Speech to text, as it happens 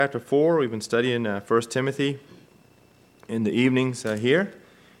Chapter 4, we've been studying 1 Timothy in the evenings here,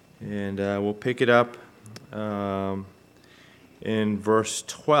 and we'll pick it up in verse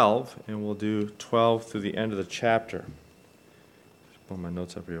 12, and we'll do 12 through the end of the chapter. Just pull my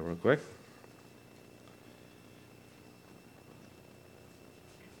notes up here real quick.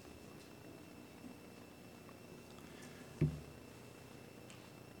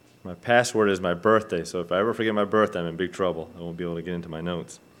 My password is my birthday, so if I ever forget my birthday, I'm in big trouble. I won't be able to get into my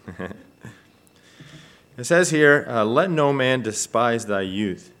notes. It says here, let no man despise thy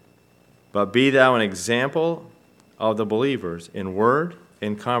youth, but be thou an example of the believers in word,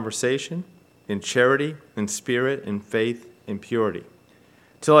 in conversation, in charity, in spirit, in faith, in purity.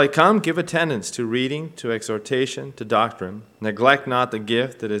 Till I come, give attendance to reading, to exhortation, to doctrine. Neglect not the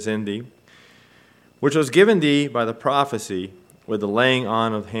gift that is in thee, which was given thee by the prophecy with the laying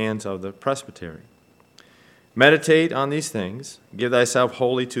on of hands of the presbytery. Meditate on these things, give thyself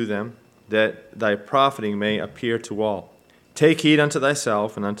wholly to them, that thy profiting may appear to all. Take heed unto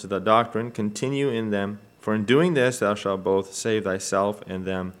thyself and unto the doctrine, continue in them, for in doing this thou shalt both save thyself and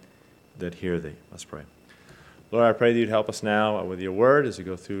them that hear thee. Let's pray. Lord, I pray that you'd help us now with your word as we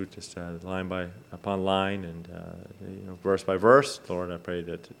go through just line upon line and verse by verse. Lord, I pray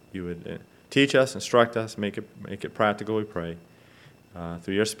that you would teach us, instruct us, make it practical, we pray,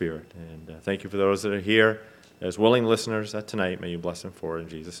 through your Spirit. And thank you for those that are here as willing listeners tonight. May you bless them for it in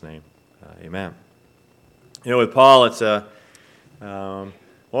Jesus' name. Amen. With Paul, it's it's a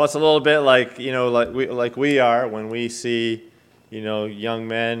little bit like we are when we see young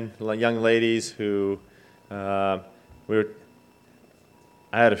men, young ladies who I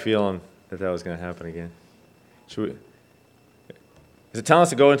had a feeling that was going to happen again. Is it telling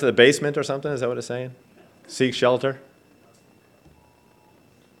us to go into the basement or something? Is that what it's saying? Seek shelter?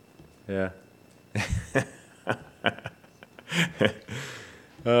 Yeah.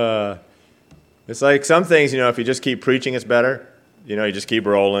 It's like some things, if you just keep preaching, it's better. You just keep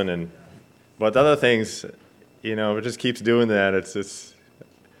rolling, but the other things, if it just keeps doing that, it's.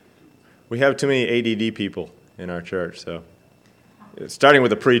 We have too many ADD people in our church, so it's starting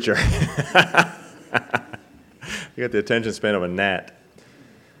with the preacher. You got the attention span of a gnat.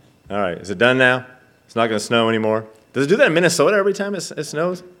 All right, is it done now? It's not going to snow anymore. Does it do that in Minnesota every time it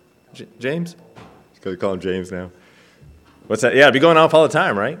snows? James? Just going to call him James now. What's that? Yeah, it'd be going off all the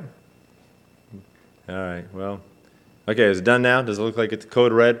time, right? All right, well. Okay, is it done now? Does it look like it's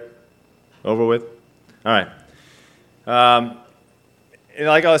code red? Over with? All right.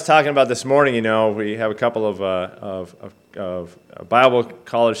 Like I was talking about this morning, we have a couple of Bible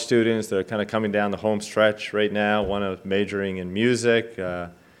college students that are kind of coming down the home stretch right now. One is majoring in music,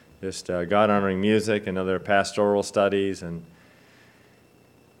 God-honoring music, another pastoral studies, and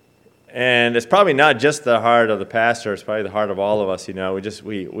it's probably not just the heart of the pastor; it's probably the heart of all of us.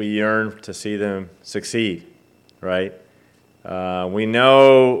 We yearn to see them succeed, right? We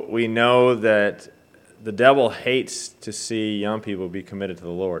know that the devil hates to see young people be committed to the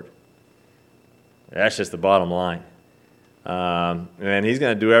Lord. That's just the bottom line. And he's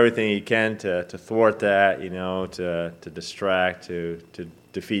going to do everything he can to thwart that, to distract, to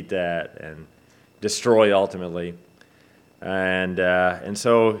defeat that, and destroy ultimately. And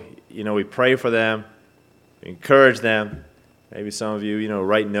so, we pray for them, encourage them. Maybe some of you,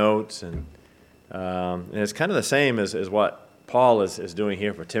 write notes, and it's kind of the same as what Paul is doing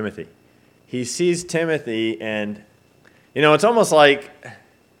here for Timothy. He sees Timothy, and it's almost like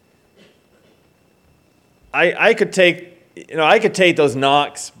I could take those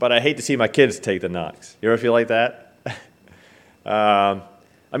knocks, but I hate to see my kids take the knocks. You ever feel like that? I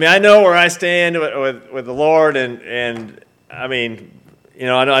know where I stand with the Lord, and I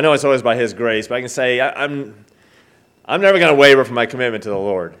know it's always by His grace, but I can say I'm never going to waver from my commitment to the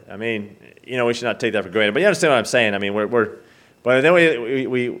Lord. We should not take that for granted. But you understand what I'm saying? But then we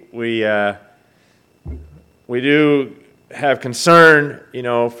do have concern,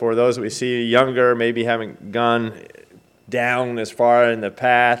 for those that we see younger, maybe haven't gone down as far in the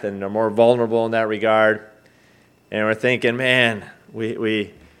path and are more vulnerable in that regard. And we're thinking, man,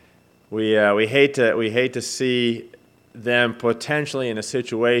 we hate to see them potentially in a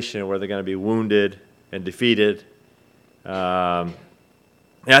situation where they're going to be wounded and defeated. And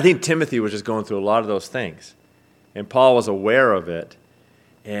I think Timothy was just going through a lot of those things. And Paul was aware of it,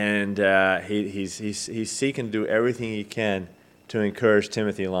 and he's seeking to do everything he can to encourage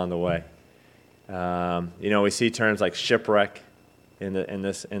Timothy along the way. We see terms like shipwreck in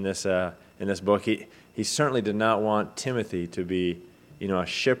this book. He certainly did not want Timothy to be, a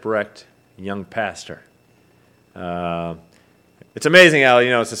shipwrecked young pastor. It's amazing how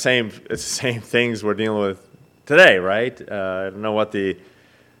it's the same things we're dealing with today, right? I don't know what the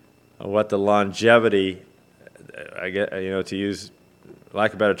what the longevity, I get, to use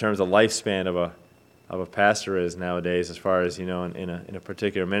lack of better terms, the lifespan of a pastor is nowadays, as far as in a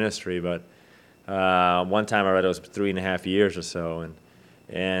particular ministry. But one time I read it was 3.5 years or so,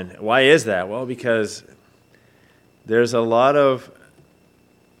 and why is that? Well, because there's a lot of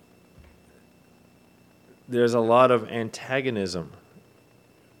antagonism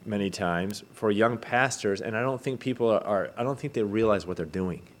many times for young pastors, and I don't think I don't think they realize what they're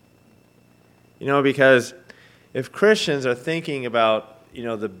doing. Because if Christians are thinking about,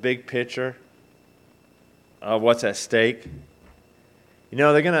 the big picture of what's at stake,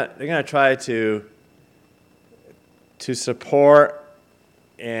 they're gonna try to support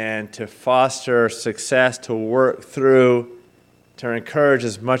and to foster success, to work through, to encourage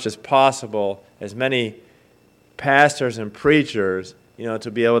as much as possible as many pastors and preachers,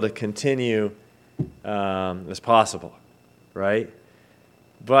 to be able to continue as possible, right?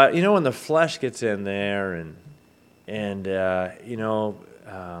 But when the flesh gets in there, and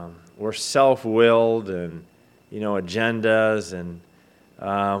we're self-willed, and agendas, and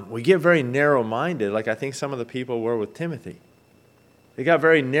we get very narrow-minded, like I think some of the people were with Timothy. They got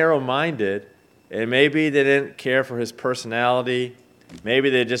very narrow-minded, and maybe they didn't care for his personality. Maybe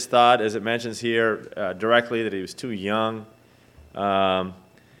they just thought, as it mentions here directly, that he was too young. There's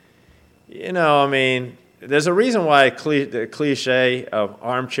a reason why the cliche of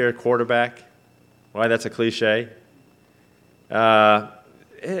armchair quarterback, why that's a cliche.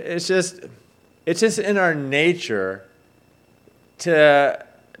 It's just in our nature to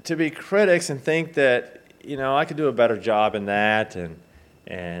be critics and think that I could do a better job in that,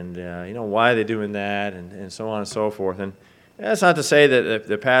 and why are they doing that, and so on and so forth. And that's not to say that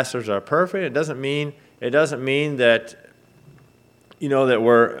the pastors are perfect. It doesn't mean that that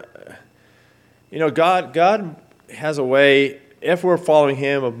we're God has a way, if we're following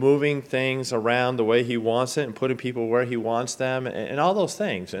Him, of moving things around the way He wants it and putting people where He wants them, and all those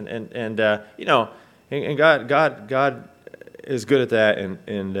things. And God is good at that,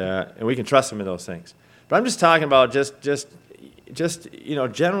 and we can trust Him in those things. But I'm just talking about just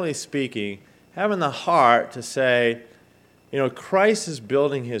generally speaking, having the heart to say, Christ is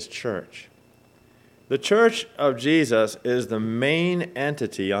building His church. The church of Jesus is the main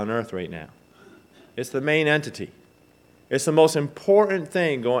entity on earth right now. It's the main entity. It's the most important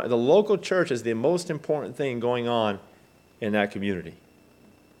thing going. The local church is the most important thing going on in that community.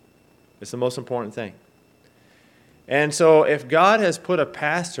 It's the most important thing. And so if God has put a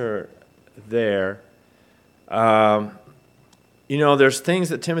pastor there, there's things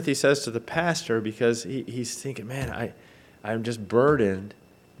that Timothy says to the pastor, because he's thinking, man, I'm just burdened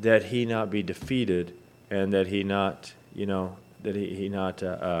that he not be defeated, and that he not, that he not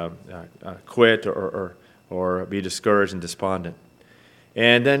quit or be discouraged and despondent.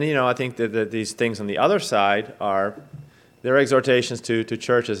 And then, I think that these things on the other side they're exhortations to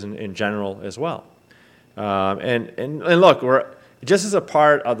churches in general as well. And look, we're just as a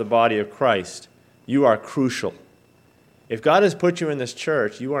part of the body of Christ, you are crucial. If God has put you in this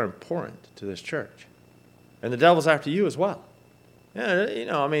church, you are important to this church. And the devil's after you as well.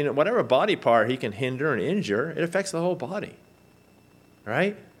 Yeah, whatever body part he can hinder and injure, it affects the whole body.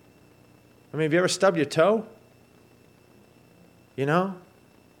 Right? Have you ever stubbed your toe?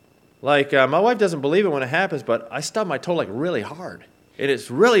 Like, my wife doesn't believe it when it happens, but I stub my toe really hard. And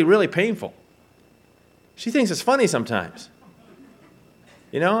it's really, really painful. She thinks it's funny sometimes.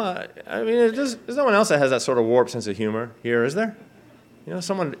 There's no one else that has that sort of warped sense of humor here, is there?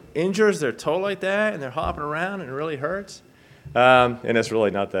 Someone injures their toe like that, and they're hopping around, and it really hurts. And it's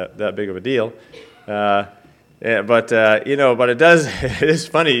really not that big of a deal. But it does. It is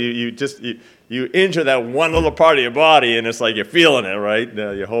funny. You injure that one little part of your body, and it's like you're feeling it, right?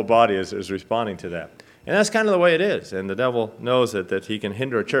 Your whole body is responding to that, and that's kind of the way it is. And the devil knows that he can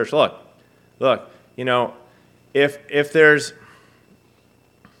hinder a church. Look.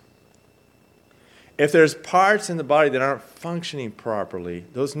 If there's parts in the body that aren't functioning properly,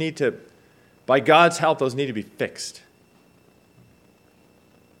 those need to, by God's help, those need to be fixed.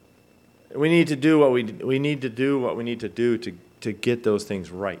 We need to do what we need to do to get those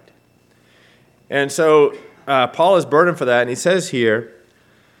things right. And so Paul is burdened for that, and he says here,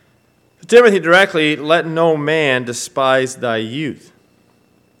 Timothy directly, let no man despise thy youth.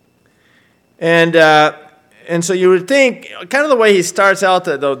 And so you would think, kind of the way he starts out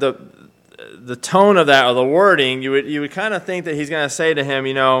the tone of that, or the wording, you would kind of think that he's going to say to him,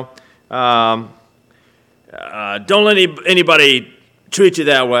 don't let anybody treat you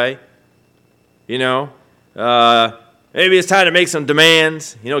that way. Maybe it's time to make some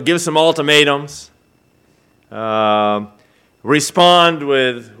demands, give some ultimatums. respond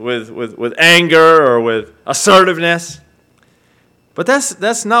with anger or with assertiveness. But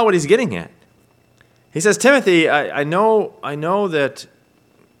that's not what he's getting at. He says, Timothy, I know that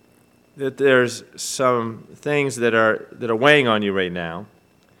there's some things that are weighing on you right now,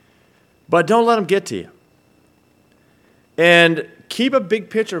 but don't let them get to you. And keep a big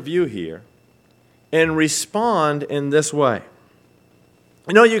picture view here and respond in this way.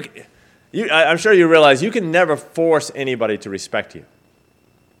 You know, I'm sure you realize you can never force anybody to respect you.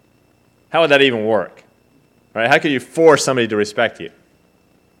 How would that even work? Right? How could you force somebody to respect you?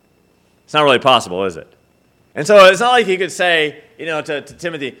 It's not really possible, is it? And so it's not like you could say, to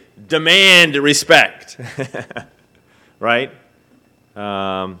Timothy, demand respect. Right?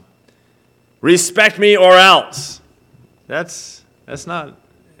 Respect me or else. It's not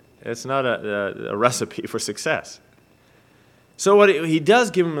a recipe for success. So what he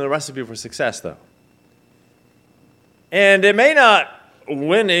does give him the recipe for success, though. And it may not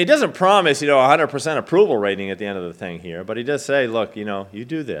win. He doesn't promise, 100% approval rating at the end of the thing here, but he does say, look, you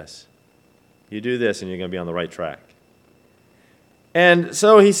do this. You do this, and you're going to be on the right track. And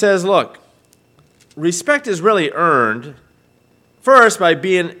so he says, look, respect is really earned, first, by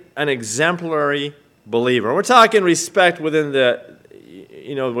being an exemplary believer. We're talking respect within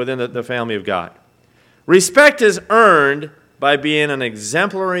the family of God. Respect is earned by being an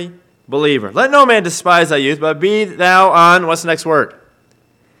exemplary believer. Let no man despise thy youth, but be thou what's the next word?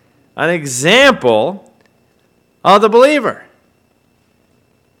 An example of the believer.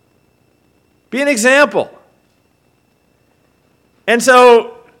 Be an example. And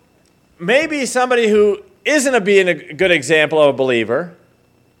so maybe somebody who isn't being a good example of a believer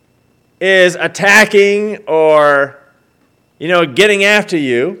is attacking or, getting after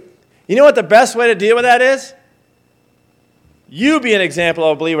you. You know what the best way to deal with that is? You be an example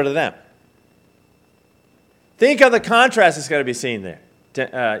of a believer to them. Think of the contrast that's going to be seen there,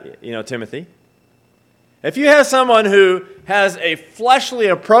 Timothy. If you have someone who has a fleshly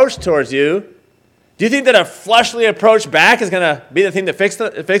approach towards you, do you think that a fleshly approach back is going to be the thing that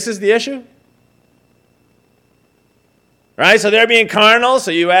fixes the issue? Right? So they're being carnal, so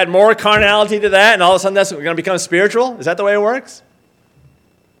you add more carnality to that, and all of a sudden that's going to become spiritual? Is that the way it works?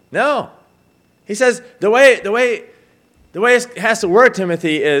 No. He says the way it has to work,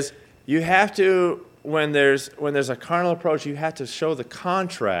 Timothy, is you have to, when there's a carnal approach, you have to show the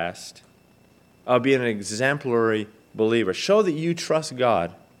contrast of being an exemplary believer. Show that you trust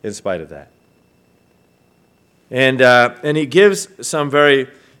God in spite of that. And he gives some very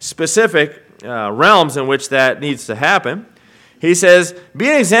specific realms in which that needs to happen. He says, be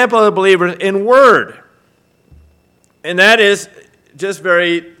an example of the believer in word. And that is just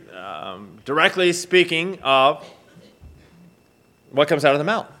very directly speaking of what comes out of the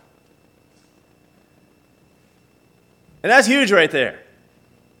mouth. And that's huge right there.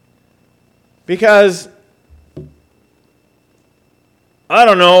 Because I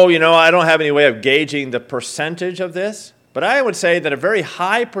don't know, I don't have any way of gauging the percentage of this, but I would say that a very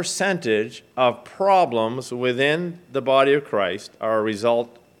high percentage of problems within the body of Christ are a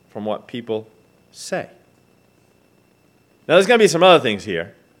result from what people say. Now, there's going to be some other things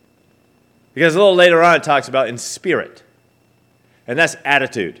here, because a little later on it talks about in spirit, and that's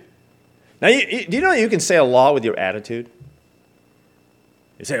attitude. Now, do you know that you can say a lot with your attitude?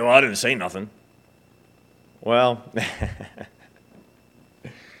 You say, well, I didn't say nothing. Well,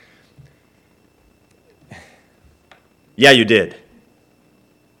 yeah, you did.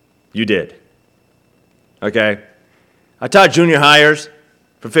 You did. Okay? I taught junior hires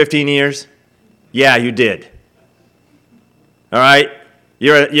for 15 years. Yeah, you did. All right?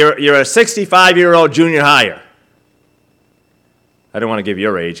 You're a 65-year-old junior hire. I don't want to give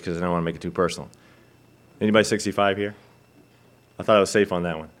your age because I don't want to make it too personal. Anybody 65 here? I thought I was safe on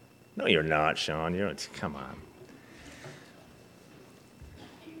that one. No, you're not, Sean. Come on.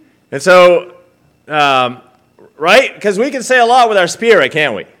 And so, right? Because we can say a lot with our spirit,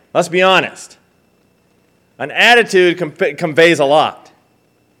 can't we? Let's be honest. An attitude conveys a lot.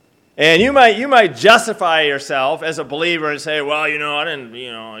 And you might justify yourself as a believer and say, well, I didn't,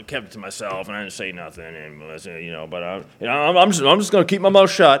 I kept it to myself and I didn't say nothing, and but I'm just going to keep my mouth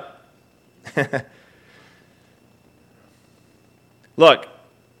shut. Look,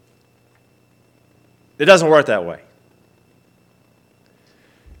 it doesn't work that way.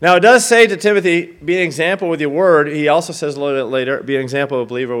 Now, it does say to Timothy, be an example with your word. He also says a little bit later, be an example of a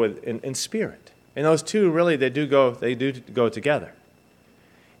believer in spirit. And those two, really, they do go together.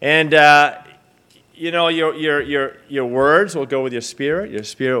 And, your words will go with your spirit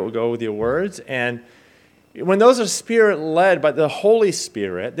will go with your words. And when those are spirit-led by the Holy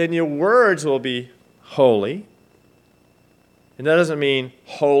Spirit, then your words will be holy. And that doesn't mean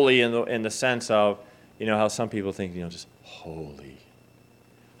holy in the sense of, how some people think, just holy.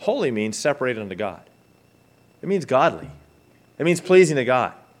 Holy means separated unto God. It means godly. It means pleasing to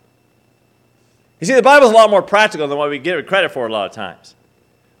God. You see, the Bible's a lot more practical than what we give it credit for a lot of times.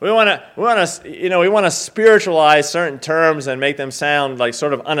 We want to spiritualize certain terms and make them sound like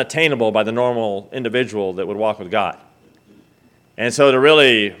sort of unattainable by the normal individual that would walk with God. And so to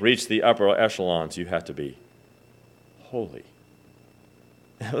really reach the upper echelons, you have to be holy.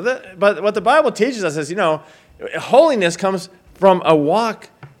 But what the Bible teaches us is, holiness comes from a walk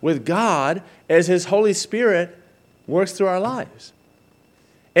with God as His Holy Spirit works through our lives.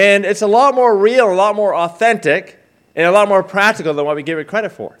 And it's a lot more real, a lot more authentic, and a lot more practical than what we give it credit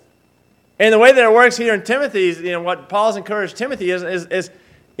for. And the way that it works here in Timothy, what Paul's encouraged Timothy is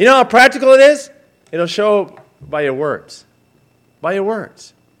how practical it is? It'll show by your words. By your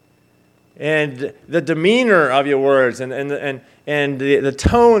words. And the demeanor of your words, and the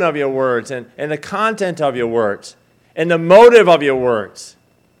tone of your words, and the content of your words, and the motive of your words.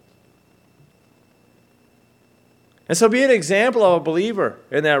 And so be an example of a believer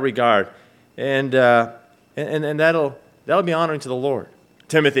in that regard. And that'll be honoring to the Lord,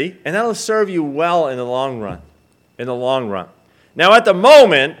 Timothy, and that'll serve you well in the long run. In the long run. Now at the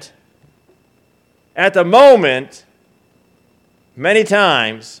moment, many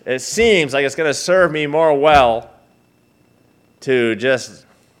times it seems like it's going to serve me more well to just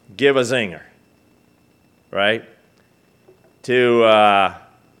give a zinger, right? To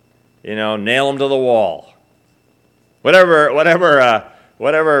nail them to the wall. Whatever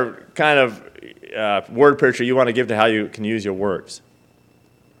kind of word picture you want to give to how you can use your words,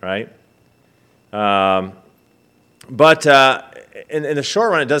 right? But in the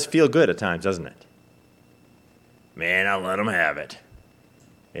short run, it does feel good at times, doesn't it? Man, I let them have it,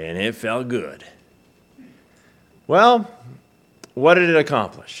 and it felt good. Well, what did it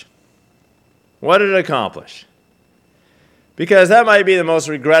accomplish? What did it accomplish? Because that might be the most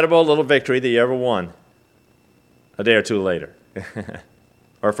regrettable little victory that you ever won a day or two later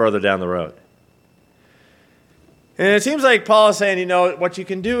or further down the road. And it seems like Paul is saying, what you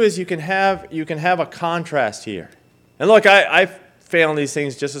can do is you can have a contrast here. And look, I fail in these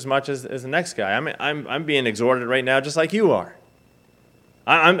things just as much as the next guy. I'm being exhorted right now just like you are.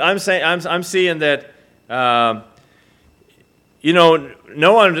 I'm seeing that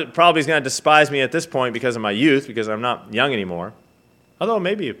no one probably is going to despise me at this point because of my youth, because I'm not young anymore. Although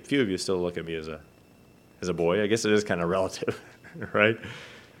maybe a few of you still look at me as a boy. I guess it is kind of relative, right?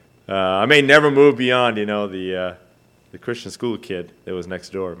 I may never move beyond, the Christian school kid that was next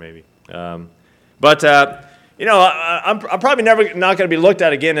door, maybe. I'm probably never not going to be looked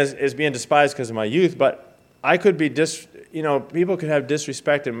at again as being despised because of my youth, but I could be people could have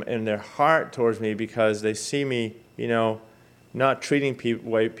disrespect in their heart towards me because they see me, not treating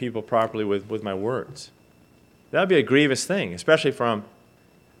people properly with my words. That would be a grievous thing, especially from,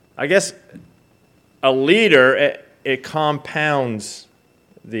 I guess, a leader. It compounds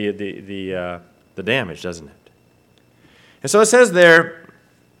the damage, doesn't it? And so it says there,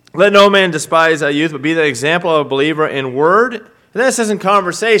 let no man despise thy youth, but be the example of a believer in word. And then it says in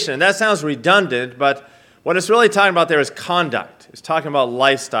conversation. And that sounds redundant, but what it's really talking about there is conduct. It's talking about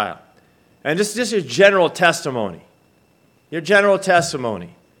lifestyle. And just your general testimony. Your general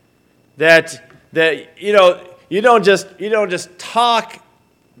testimony. That you don't just talk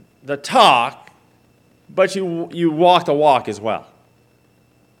the talk, but you walk the walk as well.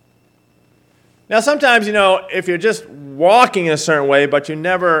 Now, sometimes, if you're just walking in a certain way, but you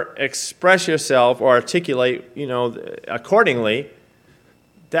never express yourself or articulate, accordingly,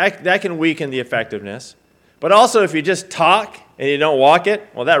 that can weaken the effectiveness. But also, if you just talk and you don't walk it,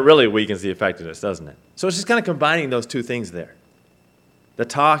 well, that really weakens the effectiveness, doesn't it? So it's just kind of combining those two things there, the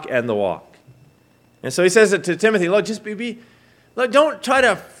talk and the walk. And so he says to Timothy, look, look, don't try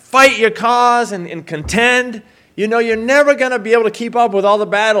to fight your cause and contend. You're never going to be able to keep up with all the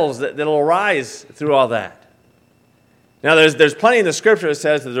battles that'll arise through all that. Now, there's plenty in the Scripture that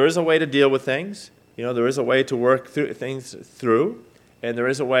says that there is a way to deal with things. There is a way to work things through, and there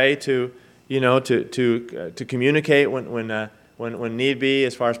is a way to communicate when need be,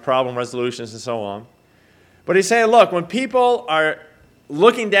 as far as problem resolutions and so on. But he's saying, look, when people are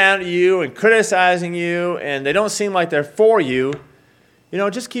looking down at you and criticizing you, and they don't seem like they're for you,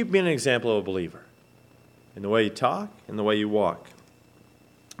 just keep being an example of a believer. In the way you talk, in the way you walk.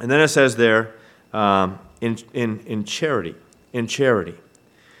 And then it says there, in charity. In charity.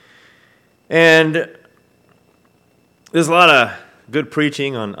 And there's a lot of good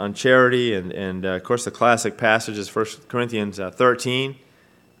preaching on charity, and of course the classic passage is 1 Corinthians 13.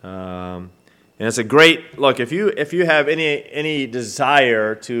 And And it's a great look. If you have any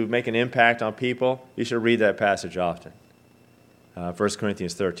desire to make an impact on people, you should read that passage often. 1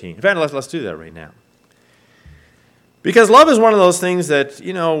 Corinthians 13. In fact, let's do that right now. Because love is one of those things that,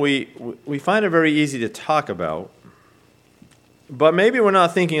 we find it very easy to talk about, but maybe we're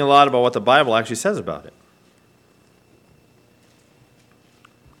not thinking a lot about what the Bible actually says about it.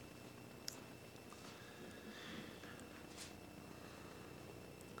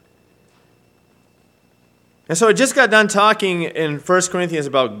 And so I just got done talking in 1 Corinthians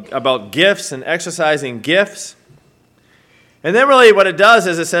about gifts and exercising gifts. And then really what it does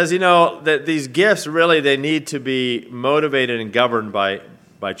is it says, that these gifts really, they need to be motivated and governed by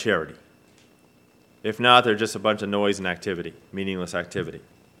charity. If not, they're just a bunch of noise and activity, meaningless activity.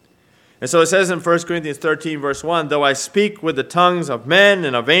 And so it says in 1 Corinthians 13, verse 1, though I speak with the tongues of men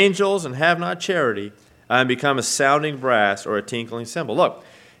and of angels and have not charity, I am become a sounding brass or a tinkling cymbal. Look,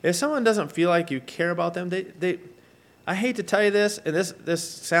 if someone doesn't feel like you care about them, I hate to tell you this, and this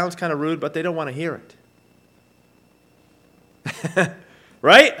sounds kind of rude, but they don't want to hear it.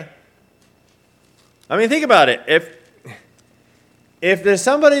 Right? I mean, think about it. If there's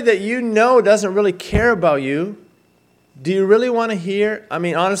somebody that doesn't really care about you, do you really want to hear? I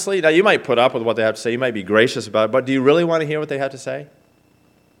mean, honestly, now you might put up with what they have to say. You might be gracious about it, but do you really want to hear what they have to say?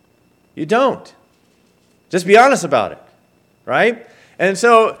 You don't. Just be honest about it, right? And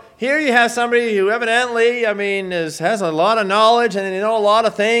so here you have somebody who evidently, has a lot of knowledge and they know a lot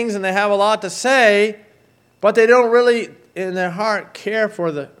of things and they have a lot to say, but they don't really, in their heart, care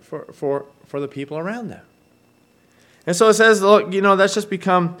for the people around them. And so it says, look, that's just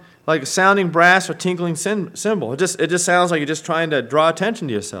become like a sounding brass or tinkling cymbal. It just sounds like you're just trying to draw attention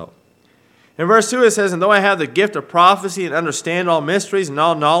to yourself. In verse 2 it says, and though I have the gift of prophecy and understand all mysteries and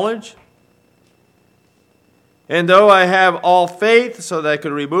all knowledge, and though I have all faith so that I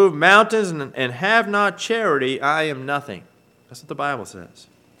could remove mountains and have not charity, I am nothing. That's what the Bible says.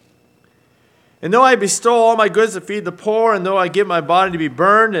 And though I bestow all my goods to feed the poor, and though I give my body to be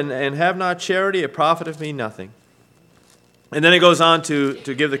burned and have not charity, it profiteth me nothing. And then it goes on to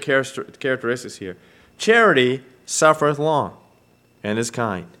give the characteristics here. Charity suffereth long and is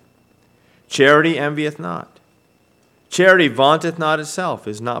kind. Charity envieth not. Charity vaunteth not itself,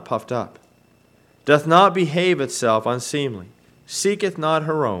 is not puffed up. Doth not behave itself unseemly, seeketh not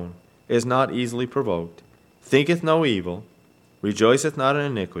her own, is not easily provoked, thinketh no evil, rejoiceth not in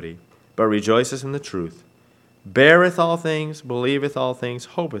iniquity, but rejoiceth in the truth, beareth all things, believeth all things,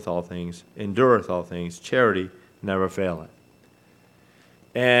 hopeth all things, endureth all things, charity never faileth.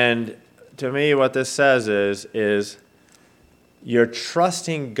 And to me what this says is you're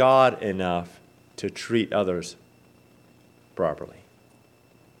trusting God enough to treat others properly.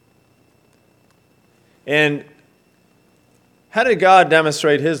 And how did God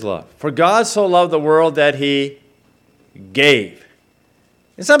demonstrate his love? For God so loved the world that he gave.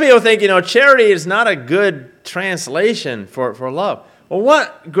 And some people think, charity is not a good translation for love. Well,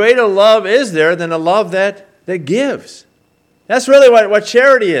 what greater love is there than a love that gives? That's really what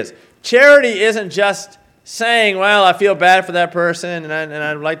charity is. Charity isn't just saying, well, I feel bad for that person and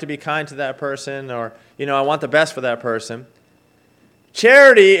I'd like to be kind to that person, or, I want the best for that person.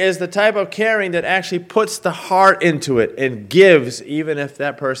 Charity is the type of caring that actually puts the heart into it and gives even if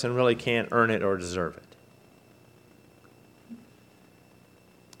that person really can't earn it or deserve it.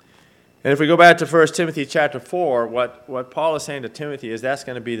 And if we go back to 1 Timothy chapter 4, what Paul is saying to Timothy is that's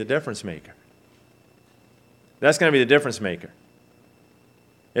going to be the difference maker. That's going to be the difference maker.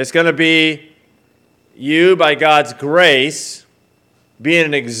 It's going to be you, by God's grace, being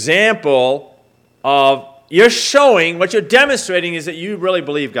an example of, you're showing, what you're demonstrating is that you really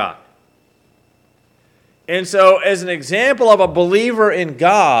believe God. And so as an example of a believer in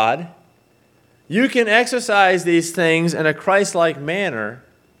God, you can exercise these things in a Christ-like manner,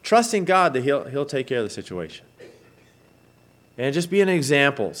 trusting God that He'll take care of the situation. And just be an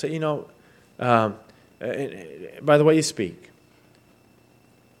example. Say, by the way you speak,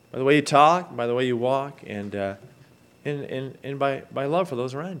 by the way you talk, by the way you walk, and by love for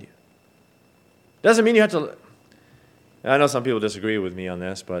those around you. Doesn't mean you have to. I know some people disagree with me on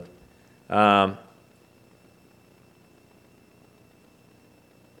this, but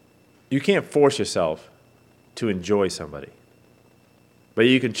you can't force yourself to enjoy somebody. But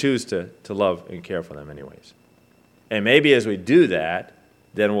you can choose to love and care for them anyways. And maybe as we do that,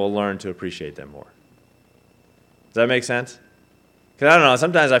 then we'll learn to appreciate them more. Does that make sense? Because I don't know,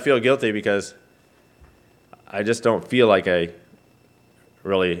 sometimes I feel guilty because I just don't feel like I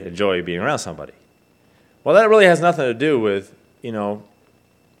really enjoy being around somebody. Well, that really has nothing to do with,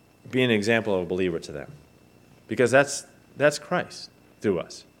 being an example of a believer to them. Because that's Christ through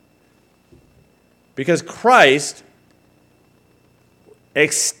us. Because Christ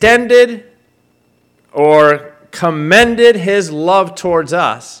extended or commended his love towards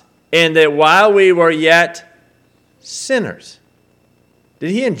us in that while we were yet sinners.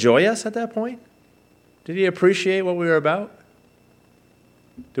 Did he enjoy us at that point? Did he appreciate what we were about?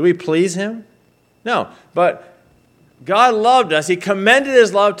 Did we please him? No, but God loved us. He commended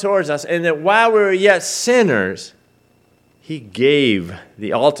his love towards us, and that while we were yet sinners, he gave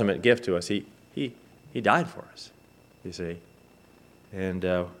the ultimate gift to us. He died for us, you see.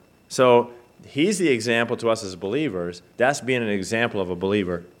 And so he's the example to us as believers. That's being an example of a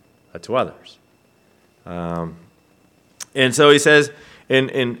believer to others. And so he says,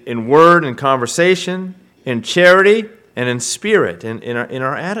 in word and conversation, in charity, and in spirit, in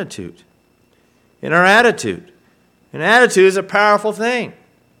our attitude. In our attitude. An attitude is a powerful thing.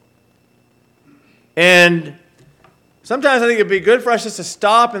 And sometimes I think it'd be good for us just to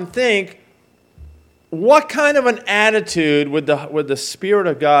stop and think, what kind of an attitude would the Spirit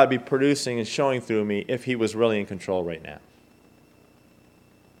of God be producing and showing through me if he was really in control right now?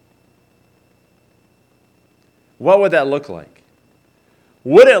 What would that look like?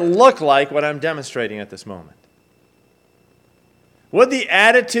 Would it look like what I'm demonstrating at this moment? Would the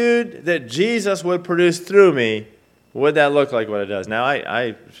attitude that Jesus would produce through me, would that look like what it does? Now,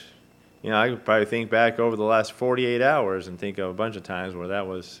 I could probably think back over the last 48 hours and think of a bunch of times where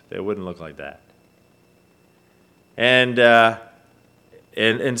it wouldn't look like that. And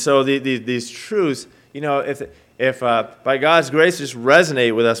so these truths, if by God's grace just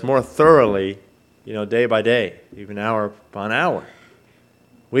resonate with us more thoroughly, day by day, even hour upon hour,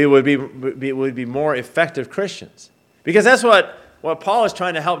 we would be more effective Christians. Because that's what Paul is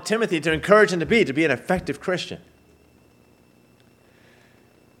trying to help Timothy to encourage him to be an effective Christian.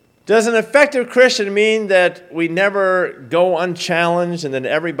 Does an effective Christian mean that we never go unchallenged and that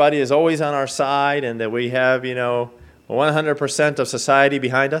everybody is always on our side and that we have, 100% of society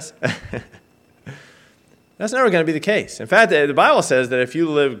behind us? That's never going to be the case. In fact, the Bible says that if you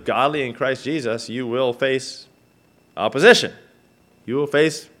live godly in Christ Jesus, you will face opposition. You will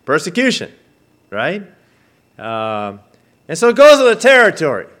face persecution, right? And so it goes with the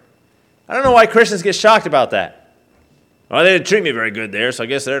territory. I don't know why Christians get shocked about that. Well, they didn't treat me very good there, so I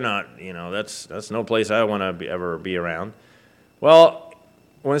guess they're not, that's no place I want to ever be around. Well,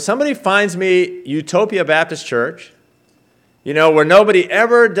 when somebody finds me Utopia Baptist Church, where nobody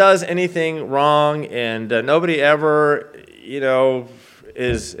ever does anything wrong and nobody ever,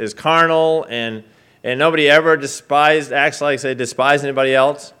 is carnal and nobody ever acts like they despise anybody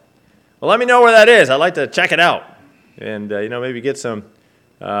else, well, let me know where that is. I'd like to check it out and, maybe get some,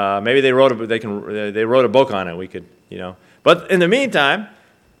 maybe they wrote a book on it. We could, But in the meantime,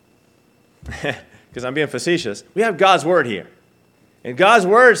 because I'm being facetious, we have God's Word here. And God's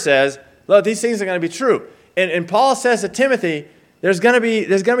Word says, look, these things are going to be true. And Paul says to Timothy, there's going to be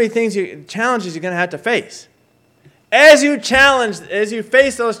challenges you're going to have to face. As you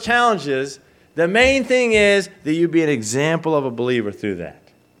face those challenges, the main thing is that you be an example of a believer through that.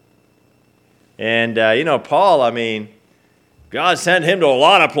 And, Paul, God sent him to a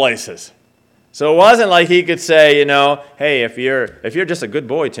lot of places. So it wasn't like he could say, hey, if you're just a good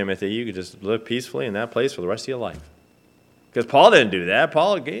boy, Timothy, you could just live peacefully in that place for the rest of your life. Because Paul didn't do that.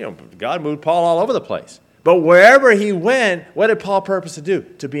 God moved Paul all over the place. But wherever he went, what did Paul purpose to do?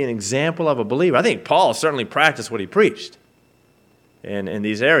 To be an example of a believer. I think Paul certainly practiced what he preached in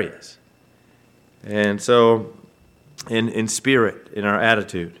these areas. And so, in spirit, in our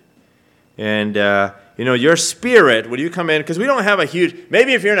attitude. And, your spirit, when you come in, because we don't have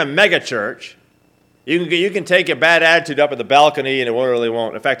maybe if you're in a mega church, you can take your bad attitude up at the balcony and it really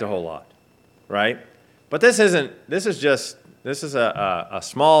won't affect a whole lot, right? But this is a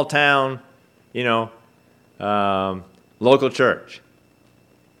small town, local church.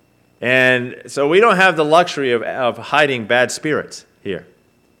 And so we don't have the luxury of hiding bad spirits here.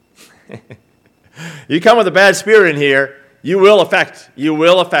 You come with a bad spirit in here, you will affect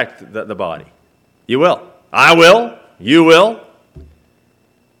the body. You will. I will. You will.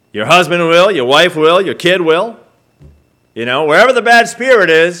 Your husband will. Your wife will. Your kid will. Wherever the bad spirit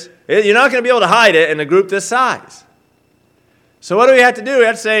is, you're not going to be able to hide it in a group this size. So what do we have to do? We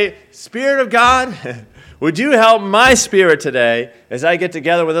have to say, Spirit of God, would you help my spirit today as I get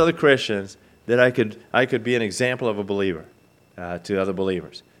together with other Christians that I could be an example of a believer to other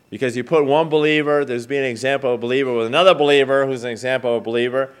believers? Because you put one believer, there's being an example of a believer with another believer who's an example of a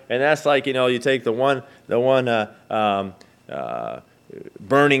believer, and that's like, you take the one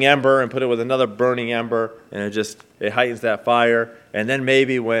burning ember and put it with another burning ember, and it heightens that fire. And then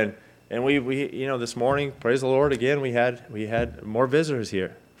maybe we this morning, praise the Lord again, we had more visitors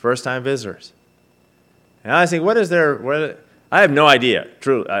here, first-time visitors. And I think, I have no idea.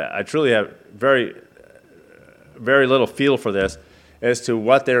 Truly, I truly have very little feel for this as to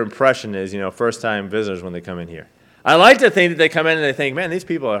what their impression is, first-time visitors when they come in here. I like to think that they come in and they think, man, these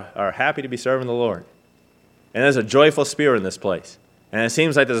people are happy to be serving the Lord. And there's a joyful spirit in this place. And it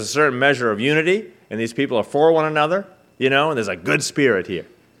seems like there's a certain measure of unity, and these people are for one another, and there's a good spirit here.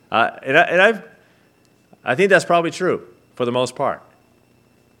 I think that's probably true for the most part.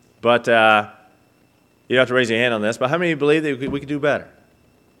 But you don't have to raise your hand on this, but how many of you believe that we could do better?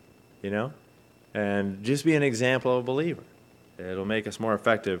 And just be an example of a believer. It'll make us more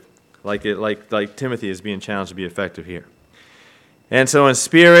effective, like Timothy is being challenged to be effective here. And so in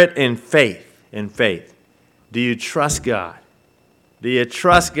spirit, in faith, do you trust God? Do you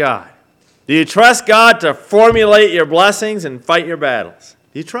trust God? Do you trust God to formulate your blessings and fight your battles?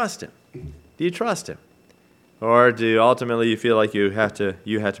 Do you trust Him? Do you trust Him? Or do ultimately you feel like you have to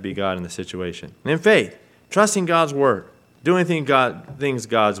be God in the situation? And in faith, trusting God's word, doing things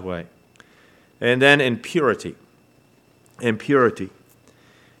God's way. And then in purity.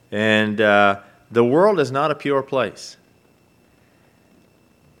 And the world is not a pure place.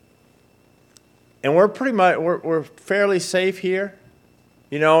 And we're fairly safe here,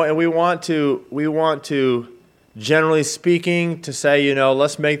 and we want to, generally speaking, to say,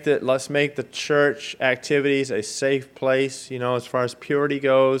 let's make the church activities a safe place, as far as purity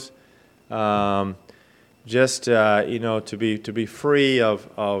goes. To be free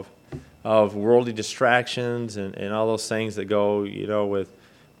of worldly distractions and all those things that go,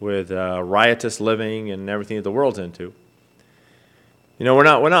 with riotous living and everything that the world's into. We're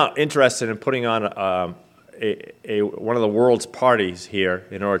not interested in putting on one of the world's parties here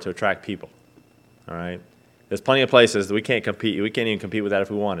in order to attract people. All right, there's plenty of places that we can't compete. We can't even compete with that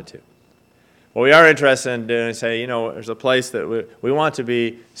if we wanted to. What we are interested in doing is say, there's a place that we want to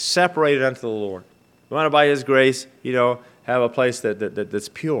be separated unto the Lord. We want to, by His grace, have a place that's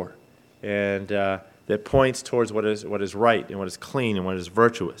pure and that points towards what is right and what is clean and what is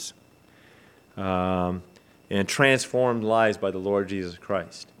virtuous. And transformed lives by the Lord Jesus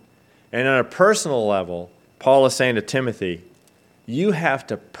Christ. And on a personal level, Paul is saying to Timothy, you have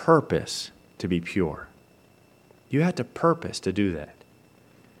to purpose to be pure. You have to purpose to do that.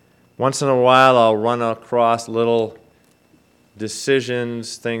 Once in a while, I'll run across little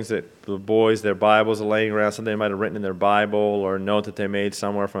decisions, things that the boys, their Bibles are laying around, something they might have written in their Bible or a note that they made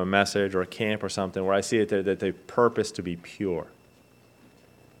somewhere from a message or a camp or something, where I see it that they purpose to be pure.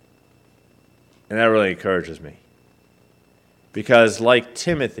 And that really encourages me. Because like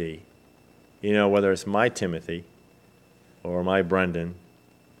Timothy, whether it's my Timothy or my Brendan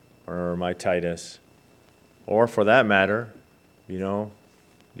or my Titus, or for that matter, the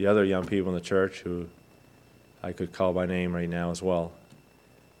other young people in the church who I could call by name right now as well.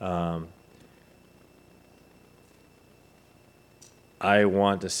 I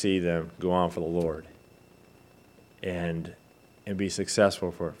want to see them go on for the Lord and be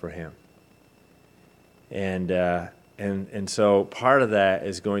successful for Him. And so part of that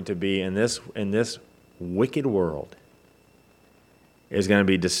is going to be in this wicked world is going to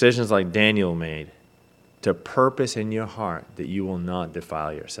be decisions like Daniel made to purpose in your heart that you will not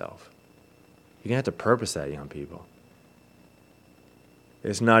defile yourself. You're going to have to purpose that, young people.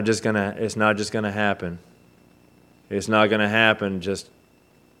 It's not just going to happen. It's not going to happen just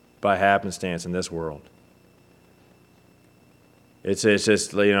by happenstance in this world. It's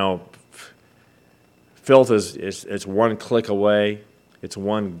just, filth it's one click away. It's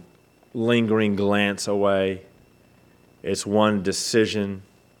one lingering glance away. It's one decision.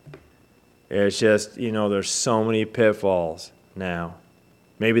 It's just, there's so many pitfalls now.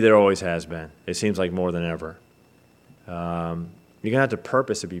 Maybe there always has been. It seems like more than ever. You're going to have to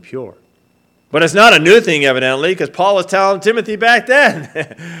purpose to be pure. But it's not a new thing, evidently, because Paul was telling Timothy back then,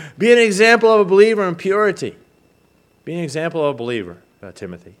 be an example of a believer in purity. Be an example of a believer,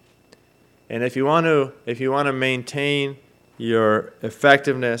 Timothy. And if you want to maintain your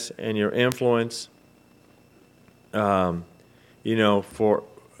effectiveness and your influence, with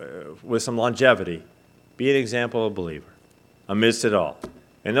some longevity, be an example of a believer amidst it all.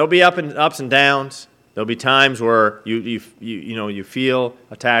 And there'll be ups and downs. There'll be times where you feel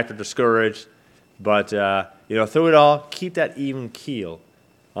attacked or discouraged, but through it all, keep that even keel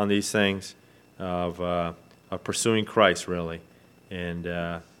on these things of pursuing Christ, really, and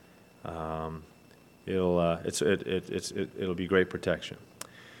it'll be great protection.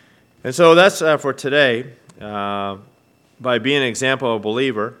 And so that's for today. By being an example of a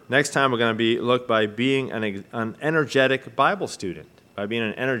believer. Next time we're going to look by being an energetic Bible student. By being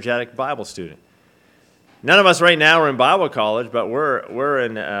an energetic Bible student. None of us right now are in Bible college, but we're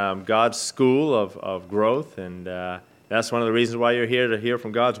in God's school of growth, and that's one of the reasons why you're here, to hear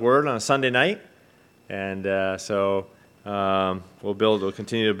from God's Word on a Sunday night. And so we'll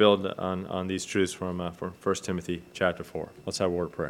continue to build on these truths from 1 Timothy chapter 4. Let's have a word of prayer.